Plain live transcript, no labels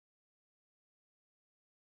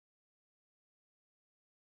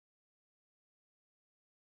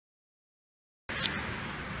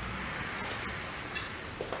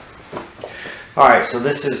Alright, so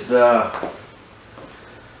this is the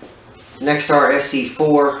Nexstar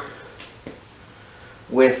SE4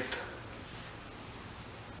 with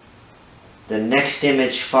the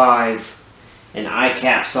neximage 5 and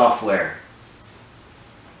ICAP software.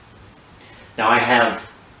 Now I have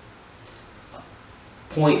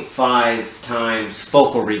 0.5 times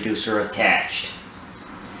focal reducer attached,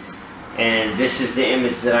 and this is the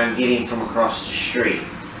image that I'm getting from across the street.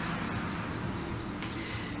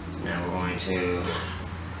 Now we're going to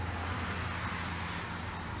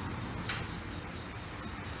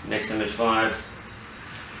neximage 5.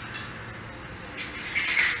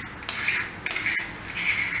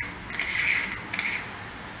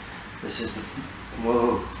 This is the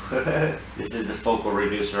this is the focal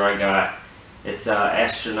reducer I got. It's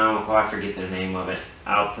astronomical. I forget the name of it.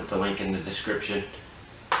 I'll put the link in the description.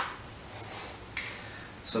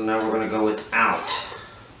 So now we're going to go without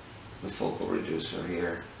the focal reducer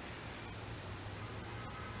here.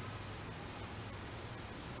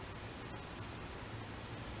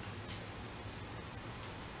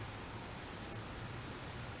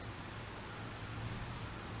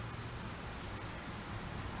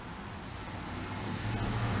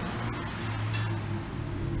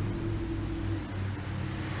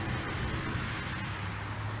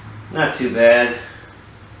 Not too bad.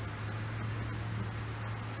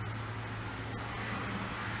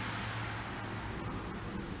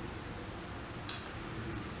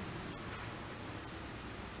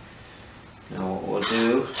 Now what we'll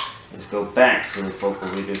do is go back to the focal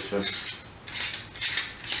reducer.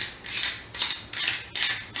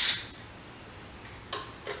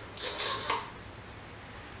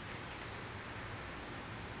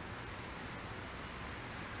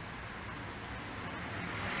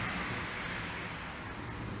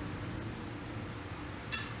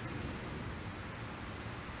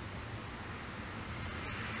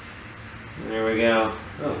 There we go.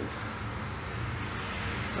 Oh.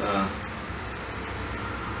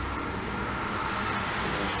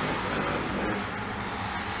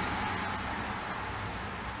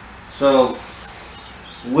 So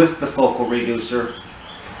with the focal reducer,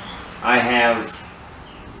 I have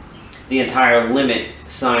the entire limit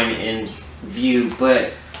sign in view,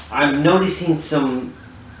 but I'm noticing some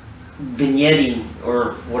vignetting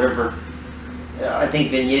or whatever. I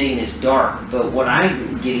think vignetting is dark, but what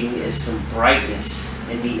I'm getting is some brightness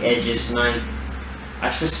in the edges, and I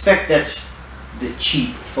suspect that's the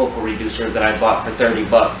cheap focal reducer that I bought for 30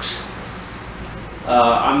 bucks.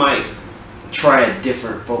 I might try a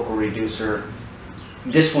different focal reducer.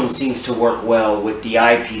 This one seems to work well with the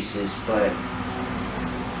eyepieces, but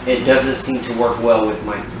it doesn't seem to work well with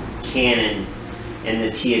my Canon and the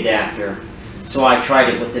T adapter. So I tried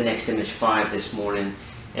it with the neximage 5 this morning,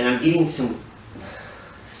 and I'm getting some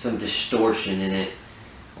distortion in it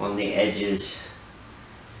on the edges.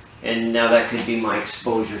 And now that could be my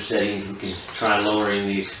exposure settings. We can try lowering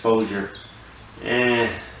the exposure. I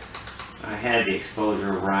had the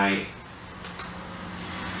exposure right.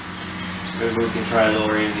 Maybe we can try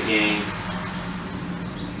lowering the gain.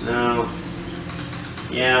 No.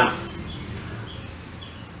 Yeah.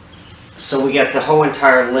 So we got the whole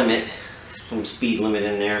entire limit from speed limit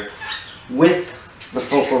in there with the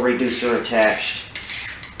focal reducer attached.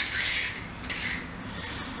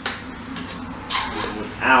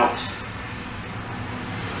 Without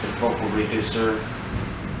the focal reducer,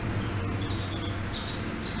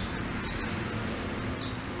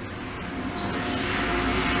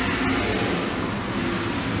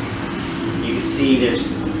 you can see there's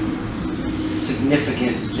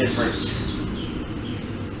significant difference.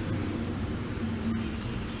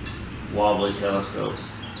 Wobbly telescope.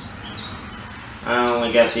 I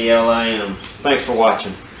only got the LIM. Thanks for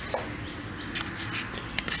watching.